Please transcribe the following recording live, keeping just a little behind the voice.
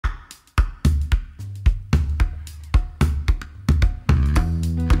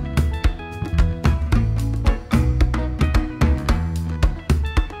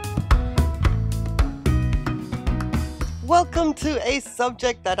on to a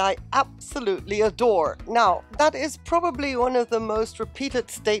subject that I absolutely adore. Now, that is probably one of the most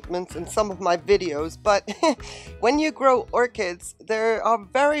repeated statements in some of my videos, but when you grow orchids, there are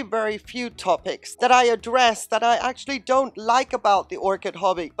very few topics that I address that I actually don't like about the orchid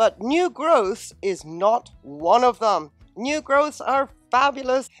hobby, but new growths is not one of them. New growths are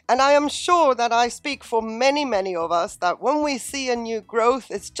fabulous, and I am sure that I speak for many of us that when we see a new growth,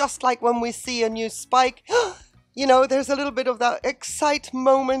 it's just like when we see a new spike. You know, there's a little bit of that excite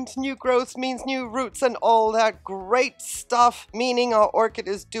moment. New growth means new roots and all that great stuff, meaning our orchid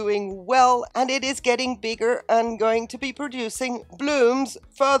is doing well and it is getting bigger and going to be producing blooms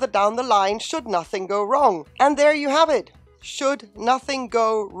further down the line should nothing go wrong. And there you have it. Should nothing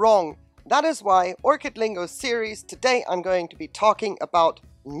go wrong. That is why Orchid Lingo series today I'm going to be talking about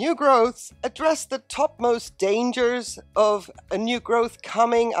new growths, address the topmost dangers of a new growth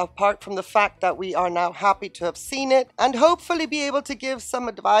coming, apart from the fact that we are now happy to have seen it, and hopefully be able to give some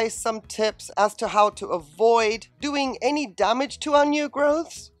advice, some tips as to how to avoid doing any damage to our new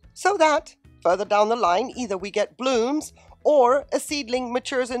growths, so that further down the line either we get blooms or a seedling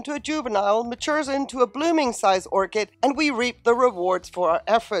matures into a juvenile, matures into a blooming size orchid, and we reap the rewards for our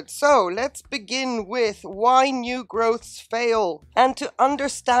efforts. So let's begin with why new growths fail. And to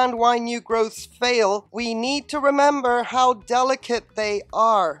understand why new growths fail, we need to remember how delicate they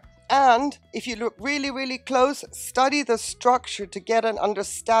are. And if you look really close, study the structure to get an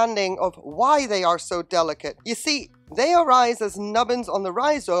understanding of why they are so delicate. You see, they arise as nubbins on the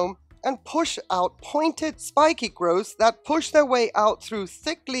rhizome and push out pointed spiky growths that push their way out through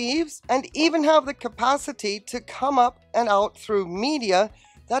thick leaves and even have the capacity to come up and out through media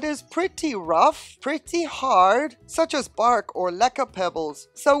that is pretty rough, pretty hard, such as bark or leca pebbles.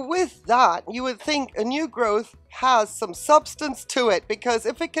 So with that, you would think a new growth has some substance to it, because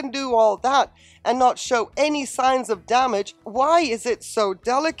if it can do all that and not show any signs of damage, why is it so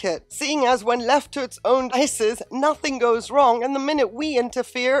delicate? Seeing as when left to its own devices, nothing goes wrong, and the minute we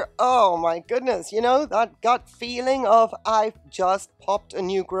interfere, oh my goodness, you know, that gut feeling of I've just popped a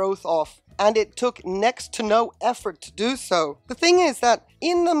new growth off. And it took next to no effort to do so. The thing is that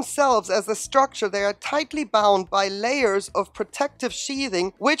in themselves as a structure, they are tightly bound by layers of protective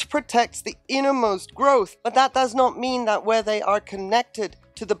sheathing which protects the innermost growth. But that does not mean that where they are connected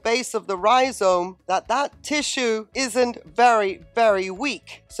to the base of the rhizome, that tissue isn't very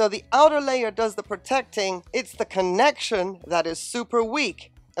weak. So the outer layer does the protecting, it's the connection that is super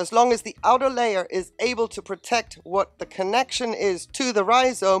weak. As long as the outer layer is able to protect what the connection is to the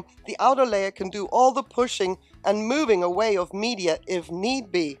rhizome, the outer layer can do all the pushing and moving away of media if need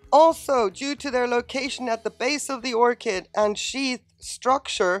be. Also, due to their location at the base of the orchid and sheath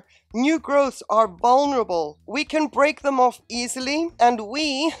structure, new growths are vulnerable. We can break them off easily, and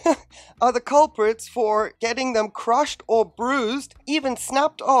we are the culprits for getting them crushed or bruised, even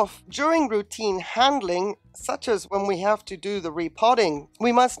snapped off during routine handling, such as when we have to do the repotting.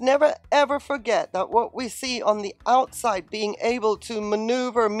 We must never ever forget that what we see on the outside, being able to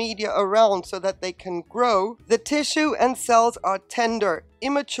maneuver media around so that they can grow, the tissue and cells are tender,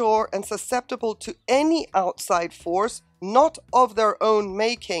 immature, and susceptible to any outside force, not of their own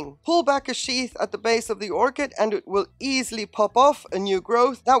making. Pull back a sheath at the base of the orchid and it will easily pop off a new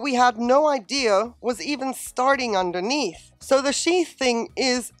growth that we had no idea was even starting underneath. So the sheath thing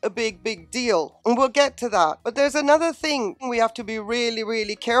is a big deal, and we'll get to that. But there's another thing we have to be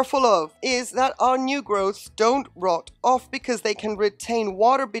really careful of, is that our new growths don't rot off because they can retain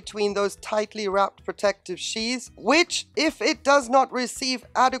water between those tightly wrapped protective sheaths, which, if it does not receive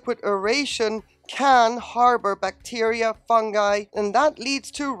adequate aeration, can harbor bacteria, fungi, and that leads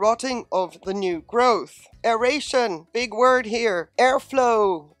to rotting of the new growth. Aeration, big word here.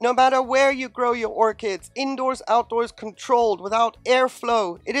 Airflow. No matter where you grow your orchids, indoors, outdoors, controlled, without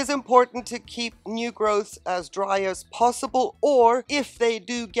airflow, it is important to keep new growths as dry as possible, or if they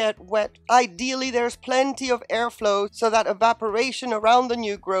do get wet, ideally there's plenty of airflow so that evaporation around the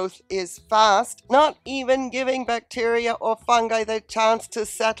new growth is fast, not even giving bacteria or fungi the chance to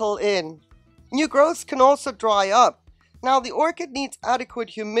settle in. New growths can also dry up. Now, the orchid needs adequate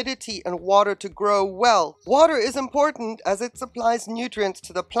humidity and water to grow well. Water is important as it supplies nutrients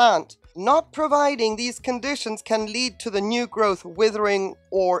to the plant. Not providing these conditions can lead to the new growth withering,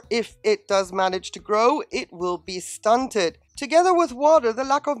 or if it does manage to grow, it will be stunted. Together with water, the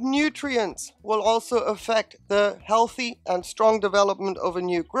lack of nutrients will also affect the healthy and strong development of a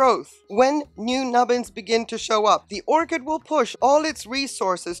new growth. When new nubbins begin to show up, the orchid will push all its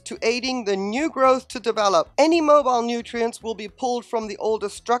resources to aiding the new growth to develop. Any mobile nutrients will be pulled from the older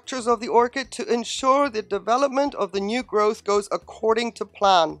structures of the orchid to ensure the development of the new growth goes according to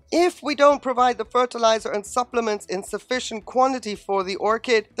plan. If If we don't provide the fertilizer and supplements in sufficient quantity for the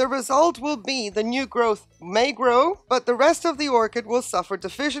orchid, the result will be the new growth may grow, but the rest of the orchid will suffer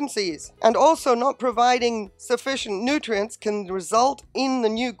deficiencies. And also, not providing sufficient nutrients can result in the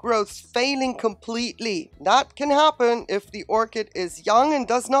new growths failing completely. That can happen if the orchid is young and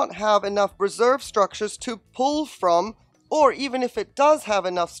does not have enough reserve structures to pull from, or even if it does have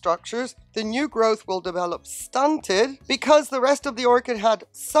enough structures, the new growth will develop stunted because the rest of the orchid had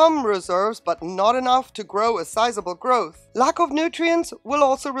some reserves but not enough to grow a sizable growth. Lack of nutrients will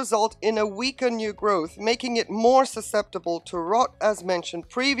also result in a weaker new growth, making it more susceptible to rot as mentioned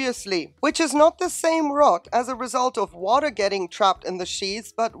previously, which is not the same rot as a result of water getting trapped in the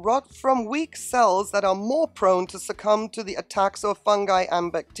sheaths, but rot from weak cells that are more prone to succumb to the attacks of fungi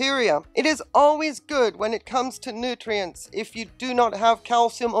and bacteria. It is always good when it comes to nutrients, if you do not have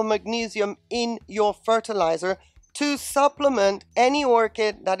calcium or magnesium in your fertilizer, to supplement any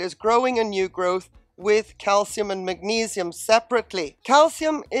orchid that is growing a new growth with calcium and magnesium separately.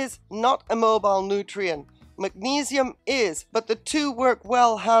 Calcium is not a mobile nutrient. Magnesium is, but the two work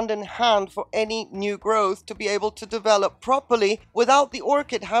well hand in hand for any new growth to be able to develop properly without the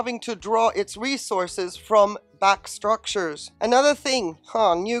orchid having to draw its resources from back structures. Another thing,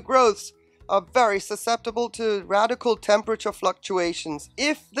 new growths are very susceptible to radical temperature fluctuations.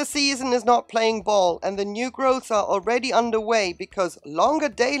 If the season is not playing ball and the new growths are already underway because longer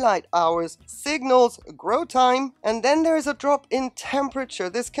daylight hours signals grow time, and then there is a drop in temperature,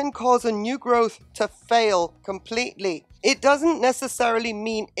 this can cause a new growth to fail completely. It doesn't necessarily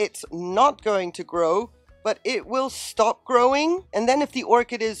mean it's not going to grow, but it will stop growing, and then if the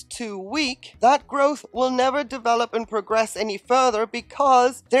orchid is too weak, that growth will never develop and progress any further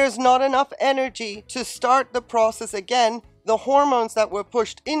because there's not enough energy to start the process again. The hormones that were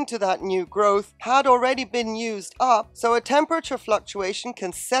pushed into that new growth had already been used up, so a temperature fluctuation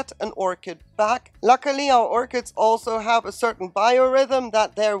can set an orchid back. Luckily, our orchids also have a certain biorhythm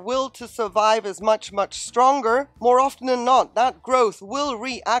that their will to survive is much stronger. More often than not, that growth will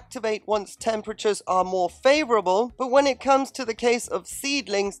reactivate once temperatures are more favorable, but when it comes to the case of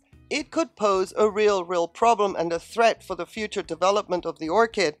seedlings, it could pose a real problem and a threat for the future development of the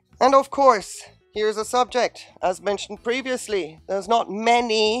orchid. And of course, here's a subject, as mentioned previously. There's not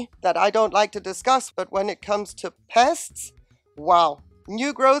many that I don't like to discuss, but when it comes to pests, wow.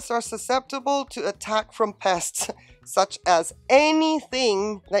 New growths are susceptible to attack from pests, such as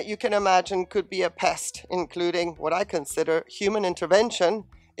anything that you can imagine could be a pest, including what I consider human intervention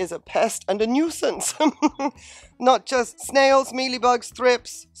is a pest and a nuisance. Not just snails, mealybugs,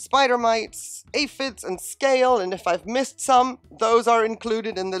 thrips, spider mites, aphids, and scale, and if I've missed some, those are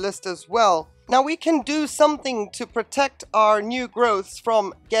included in the list as well. Now we can do something to protect our new growths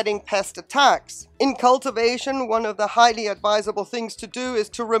from getting pest attacks. In cultivation, one of the highly advisable things to do is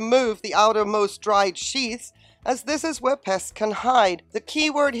to remove the outermost dried sheaths, as this is where pests can hide. The key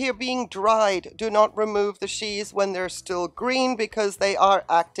word here being dried. Do not remove the sheaths when they're still green because they are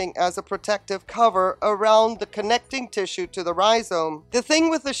acting as a protective cover around the connecting tissue to the rhizome. The thing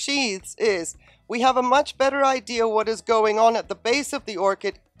with the sheaths is we have a much better idea what is going on at the base of the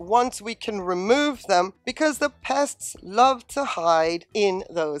orchid once we can remove them, because the pests love to hide in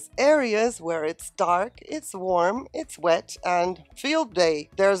those areas where it's dark, it's warm, it's wet, and field day.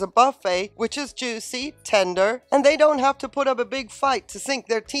 There's a buffet which is juicy, tender, and they don't have to put up a big fight to sink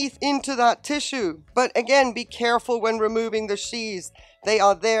their teeth into that tissue. But again, be careful when removing the sheaths. They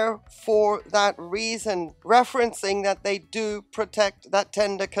are there for that reason, referencing that they do protect that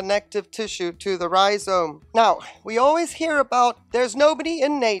tender connective tissue to the rhizome. Now, we always hear about there's nobody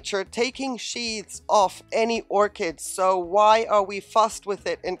in nature taking sheaths off any orchids, so why are we fussed with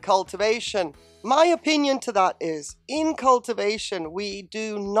it in cultivation? My opinion to that is, in cultivation, we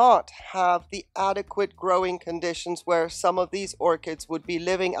do not have the adequate growing conditions where some of these orchids would be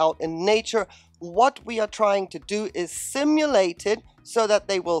living out in nature. What we are trying to do is simulate it so that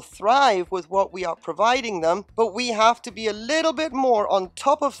they will thrive with what we are providing them, but we have to be a little bit more on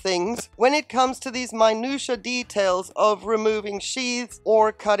top of things when it comes to these minutiae details of removing sheaths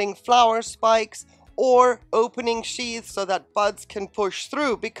or cutting flower spikes or opening sheaths so that buds can push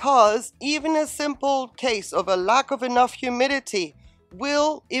through, because even a simple case of a lack of enough humidity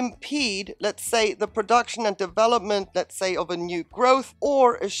will impede, let's say, the production and development, let's say, of a new growth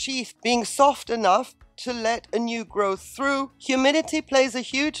or a sheath being soft enough to let a new growth through. Humidity plays a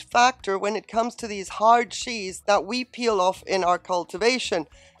huge factor when it comes to these hard sheaths that we peel off in our cultivation.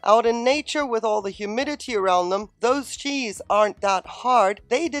 Out in nature with all the humidity around them, those sheaths aren't that hard.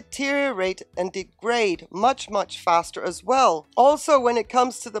 They deteriorate and degrade much faster as well. Also, when it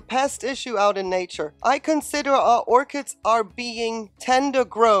comes to the pest issue out in nature, I consider our orchids are being tender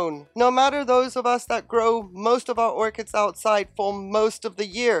grown. No matter those of us that grow most of our orchids outside for most of the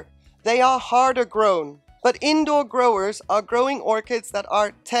year, they are harder grown. But indoor growers are growing orchids that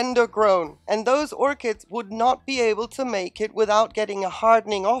are tender grown, and those orchids would not be able to make it without getting a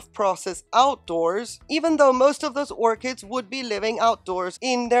hardening off process outdoors, even though most of those orchids would be living outdoors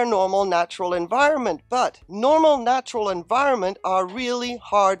in their normal natural environment. But normal natural environment are really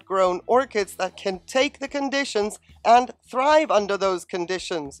hard grown orchids that can take the conditions and thrive under those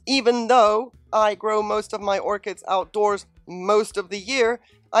conditions. Even though I grow most of my orchids outdoors most of the year,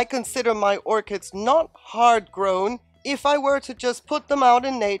 I consider my orchids not hard grown if I were to just put them out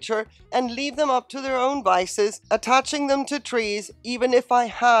in nature and leave them up to their own vices, attaching them to trees, even if I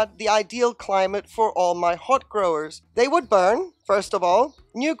had the ideal climate for all my hot growers. They would burn, first of all.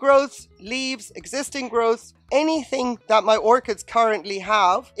 New growths, leaves, existing growths, anything that my orchids currently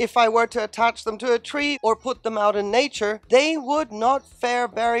have, if I were to attach them to a tree or put them out in nature, they would not fare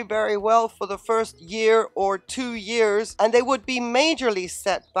very well for the first year or 2 years, and they would be majorly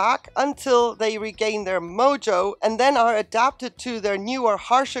set back until they regain their mojo and then are adapted to their newer,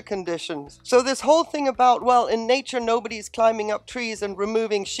 harsher conditions. So this whole thing about, well, in nature nobody's climbing up trees and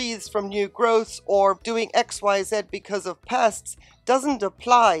removing sheaths from new growths or doing XYZ because of pests doesn't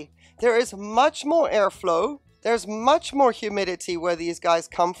apply. There is much more airflow. There's much more humidity where these guys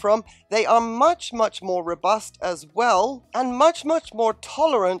come from. They are much more robust as well, and much more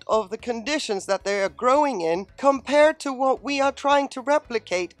tolerant of the conditions that they are growing in compared to what we are trying to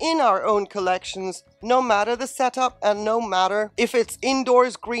replicate in our own collections, no matter the setup and no matter if it's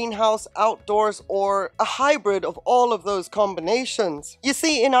indoors, greenhouse, outdoors, or a hybrid of all of those combinations. You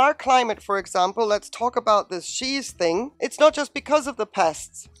see, in our climate, for example, let's talk about this sheaths thing. It's not just because of the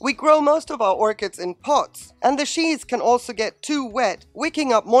pests. We grow most of our orchids in pots, and the sheaths can also get too wet,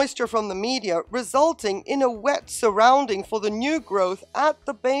 wicking up moisture from the media, resulting in a wet surrounding for the new growth at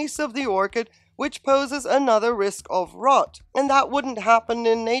the base of the orchid, which poses another risk of rot. And that wouldn't happen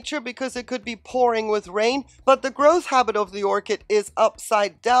in nature because it could be pouring with rain, but the growth habit of the orchid is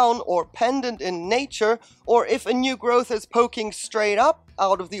upside down or pendant in nature, or if a new growth is poking straight up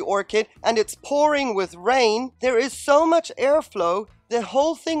out of the orchid and it's pouring with rain, there is so much airflow, the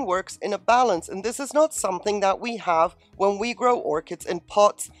whole thing works in a balance, and this is not something that we have when we grow orchids in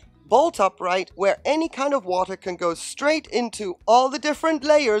pots, bolt upright, where any kind of water can go straight into all the different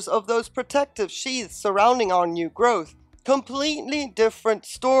layers of those protective sheaths surrounding our new growth. Completely different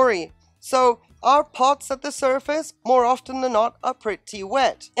story. So our pots at the surface, more often than not, are pretty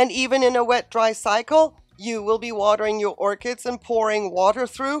wet. And even in a wet-dry cycle, you will be watering your orchids and pouring water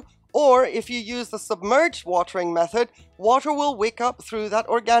through, or if you use the submerged watering method, water will wick up through that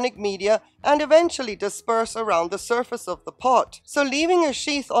organic media and eventually disperse around the surface of the pot. So leaving a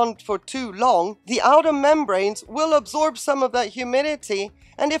sheath on for too long, the outer membranes will absorb some of that humidity,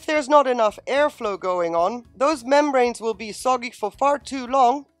 and if there's not enough airflow going on, those membranes will be soggy for far too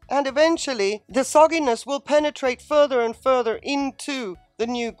long, and eventually the sogginess will penetrate further and further into the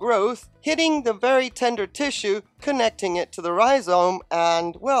new growth, hitting the very tender tissue, connecting it to the rhizome,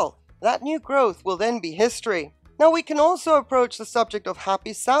 and, well, that new growth will then be history. Now we can also approach the subject of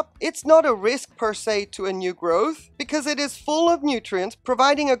happy sap. It's not a risk per se to a new growth because it is full of nutrients,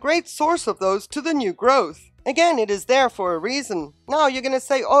 providing a great source of those to the new growth. Again, it is there for a reason. Now you're going to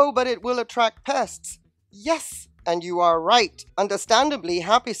say, oh, but it will attract pests. Yes, and you are right. Understandably,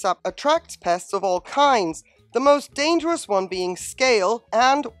 happy sap attracts pests of all kinds, the most dangerous one being scale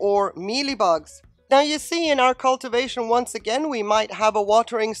and or mealybugs. Now you see, in our cultivation, once again, we might have a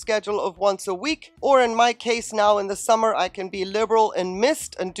watering schedule of once a week, or in my case now in the summer, I can be liberal in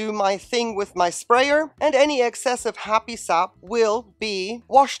mist and do my thing with my sprayer, and any excessive happy sap will be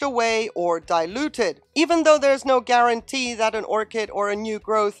washed away or diluted. Even though there's no guarantee that an orchid or a new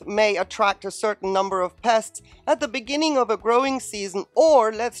growth may attract a certain number of pests at the beginning of a growing season,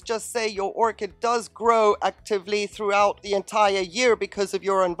 or let's just say your orchid does grow actively throughout the entire year because of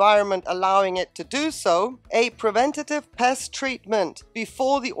your environment allowing it to do so, a preventative pest treatment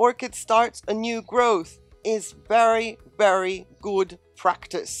before the orchid starts a new growth is very good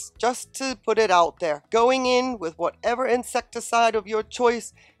practice. Just to put it out there, going in with whatever insecticide of your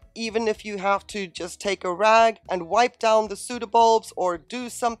choice, even if you have to just take a rag and wipe down the pseudobulbs or do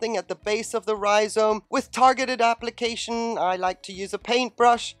something at the base of the rhizome with targeted application. I like to use a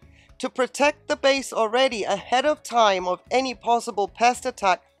paintbrush to protect the base already ahead of time of any possible pest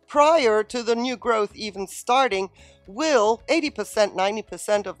attack prior to the new growth even starting, will 80%,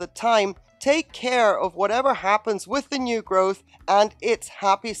 90% of the time take care of whatever happens with the new growth and its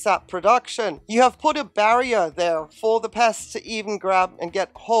happy sap production. You have put a barrier there for the pests to even grab and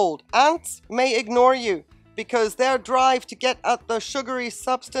get hold. Ants may ignore you because their drive to get at the sugary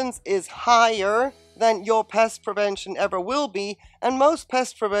substance is higher than your pest prevention ever will be, and most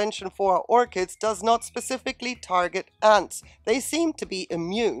pest prevention for our orchids does not specifically target ants. They seem to be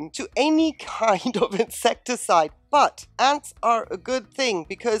immune to any kind of insecticide. But ants are a good thing,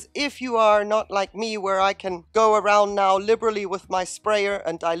 because if you are not like me, where I can go around now liberally with my sprayer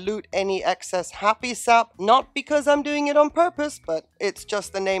and dilute any excess happy sap, not because I'm doing it on purpose, but it's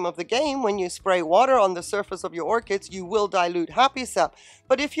just the name of the game. When you spray water on the surface of your orchids, you will dilute happy sap.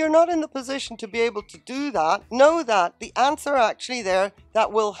 But if you're not in the position to be able to do that, know that the ants are actually there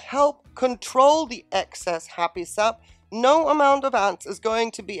that will help control the excess happy sap. No amount of ants is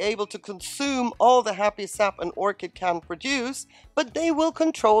going to be able to consume all the happy sap an orchid can produce, but they will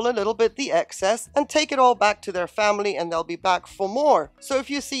control a little bit the excess and take it all back to their family, and they'll be back for more. So if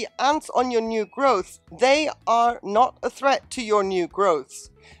you see ants on your new growths, they are not a threat to your new growths.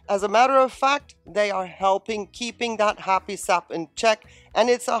 As a matter of fact, they are helping keeping that happy sap in check, and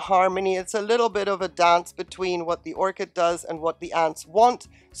it's a harmony. It's a little bit of a dance between what the orchid does and what the ants want.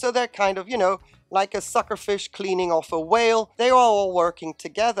 So they're kind of, like a suckerfish cleaning off a whale. They are all working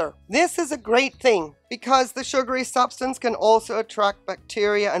together. This is a great thing because the sugary substance can also attract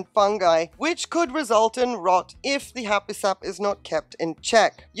bacteria and fungi, which could result in rot if the happy sap is not kept in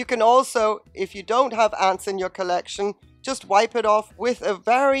check. You can also, if you don't have ants in your collection, just wipe it off with a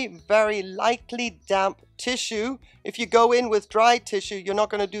very, very lightly damp tissue. If you go in with dry tissue, you're not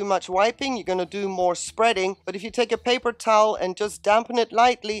going to do much wiping, you're going to do more spreading. But if you take a paper towel and just dampen it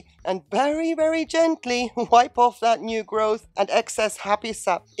lightly and very, very gently wipe off that new growth and excess happy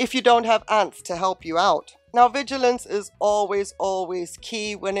sap, if you don't have ants to help you out. Now, vigilance is always, always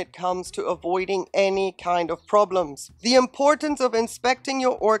key when it comes to avoiding any kind of problems. The importance of inspecting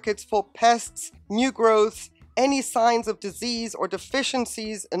your orchids for pests, new growths, any signs of disease or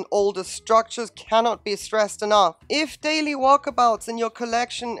deficiencies in older structures cannot be stressed enough. If daily walkabouts in your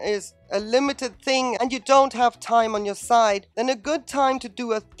collection is a limited thing and you don't have time on your side, then a good time to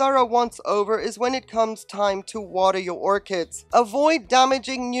do a thorough once over is when it comes time to water your orchids. Avoid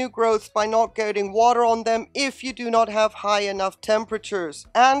damaging new growths by not getting water on them if you do not have high enough temperatures,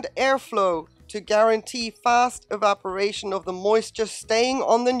 and airflow to guarantee fast evaporation of the moisture staying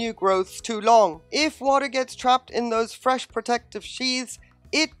on the new growths too long. If water gets trapped in those fresh protective sheaths,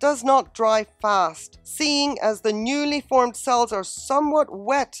 it does not dry fast, seeing as the newly formed cells are somewhat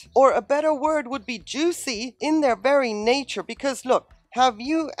wet, or a better word would be juicy in their very nature. Because look, have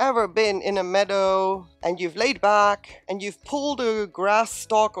you ever been in a meadow and you've laid back and you've pulled a grass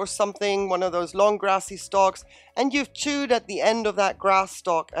stalk or something, one of those long grassy stalks, and you've chewed at the end of that grass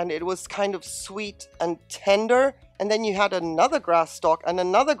stalk and it was kind of sweet and tender? And then you had another grass stalk and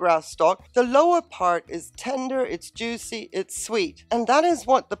another grass stalk. The lower part is tender, it's juicy, it's sweet. And that is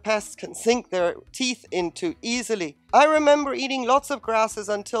what the pests can sink their teeth into easily. I remember eating lots of grasses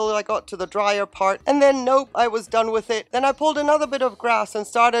until I got to the drier part, and then nope, I was done with it. Then I pulled another bit of grass and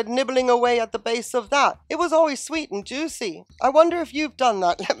started nibbling away at the base of that. It was always sweet and juicy. I wonder if you've done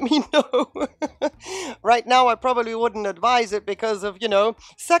that. Let me know. Right now I probably wouldn't advise it because of,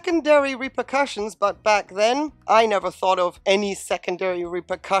 secondary repercussions, but back then I never thought of any secondary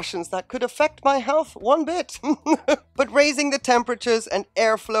repercussions that could affect my health one bit. But raising the temperatures and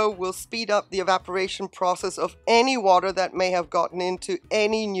airflow will speed up the evaporation process of any water that may have gotten into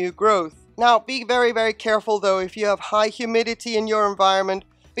any new growth. Now, be very, very careful though. If you have high humidity in your environment,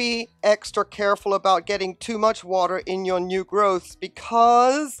 be extra careful about getting too much water in your new growths,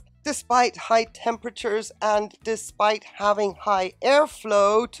 because despite high temperatures and despite having high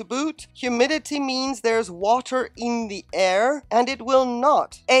airflow to boot, humidity means there's water in the air and it will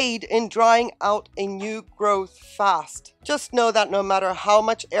not aid in drying out a new growth fast. Just know that no matter how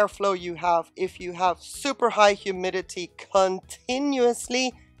much airflow you have, if you have super high humidity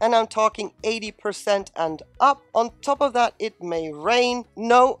continuously, and I'm talking 80% and up, on top of that it may rain,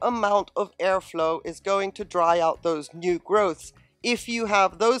 no amount of airflow is going to dry out those new growths. If you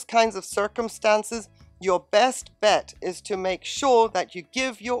have those kinds of circumstances, your best bet is to make sure that you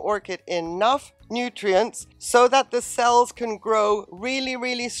give your orchid enough nutrients so that the cells can grow really,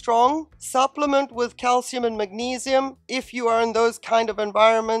 really strong. Supplement with calcium and magnesium if you are in those kind of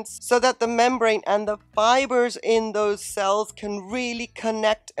environments so that the membrane and the fibers in those cells can really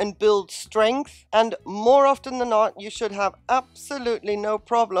connect and build strength. And more often than not, you should have absolutely no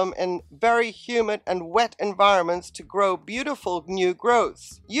problem in very humid and wet environments to grow beautiful new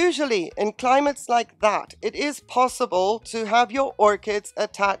growths. Usually in climates like that, it is possible to have your orchids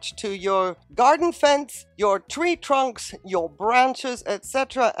attached to your garden fence, your tree trunks, your branches,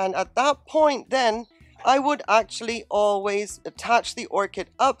 etc. And at that point then, I would actually always attach the orchid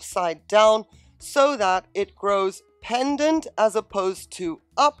upside down so that it grows pendant as opposed to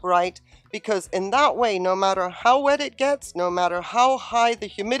upright, because in that way, no matter how wet it gets, no matter how high the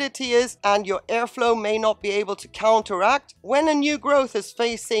humidity is, and your airflow may not be able to counteract, when a new growth is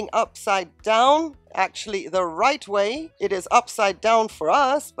facing upside down, actually the right way, it is upside down for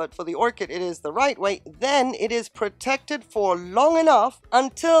us, but for the orchid it is the right way, then it is protected for long enough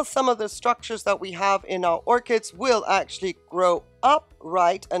until some of the structures that we have in our orchids will actually grow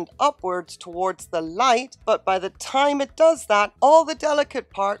upright and upwards towards the light. But by the time it does that, all the delicate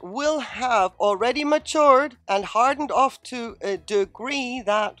part will have already matured and hardened off to a degree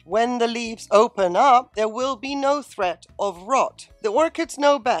that when the leaves open up, there will be no threat of rot. The orchids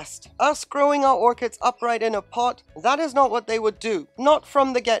know best. Us growing our orchids upright in a pot, that is not what they would do, not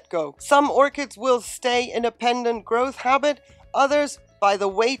from the get-go. Some orchids will stay in a pendant growth habit, others, by the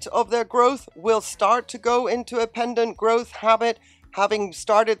weight of their growth, will start to go into a pendant growth habit, having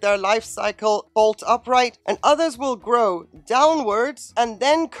started their life cycle bolt upright, and others will grow downwards and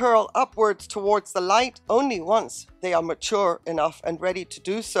then curl upwards towards the light only once they are mature enough and ready to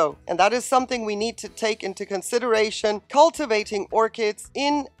do so. And that is something we need to take into consideration cultivating orchids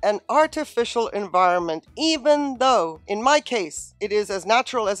in an artificial environment, even though in my case it is as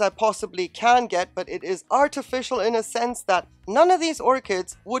natural as I possibly can get, but it is artificial in a sense that none of these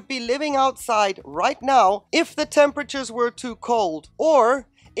orchids would be living outside right now if the temperatures were too cold, or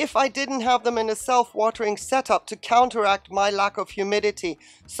if I didn't have them in a self-watering setup to counteract my lack of humidity.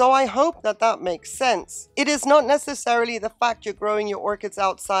 So I hope that that makes sense. It is not necessarily the fact you're growing your orchids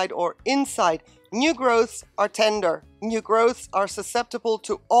outside or inside. New growths are tender. New growths are susceptible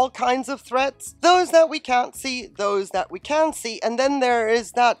to all kinds of threats. Those that we can't see, those that we can see, and then there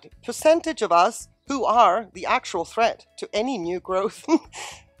is that percentage of us who are the actual threat to any new growth.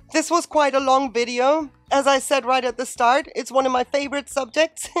 This was quite a long video. As I said right at the start, it's one of my favorite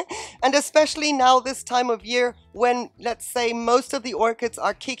subjects, and especially now this time of year when, let's say, most of the orchids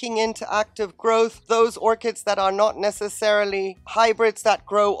are kicking into active growth, those orchids that are not necessarily hybrids that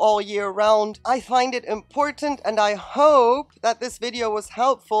grow all year round. I find it important, and I hope that this video was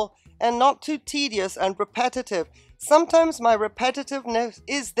helpful and not too tedious and repetitive. Sometimes my repetitiveness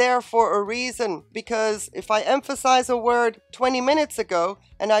is there for a reason, because if I emphasize a word 20 minutes ago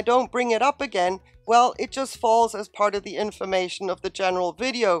and I don't bring it up again, well, it just falls as part of the information of the general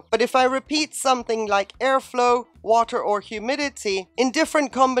video. But if I repeat something like airflow, water or humidity in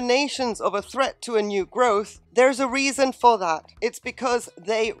different combinations of a threat to a new growth, there's a reason for that. It's because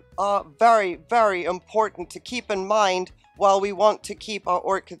they are very, very important to keep in mind while we want to keep our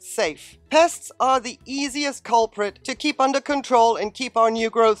orchids safe. Pests are the easiest culprit to keep under control and keep our new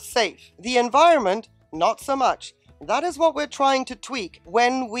growth safe. The environment, not so much. That is what we're trying to tweak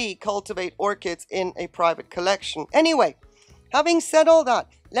when we cultivate orchids in a private collection. Anyway, having said all that,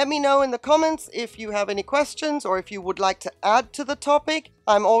 let me know in the comments if you have any questions or if you would like to add to the topic.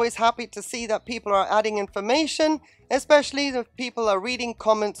 I'm always happy to see that people are adding information, especially if people are reading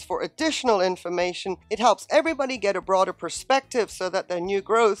comments for additional information. It helps everybody get a broader perspective so that their new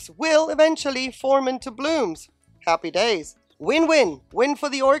growths will eventually form into blooms. Happy days. Win-win. Win for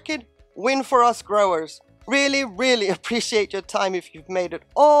the orchid, win for us growers. Really, really appreciate your time if you've made it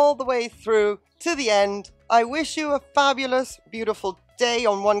all the way through to the end. I wish you a fabulous, beautiful day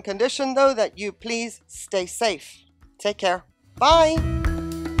on one condition though, that you please stay safe. Take care. Bye.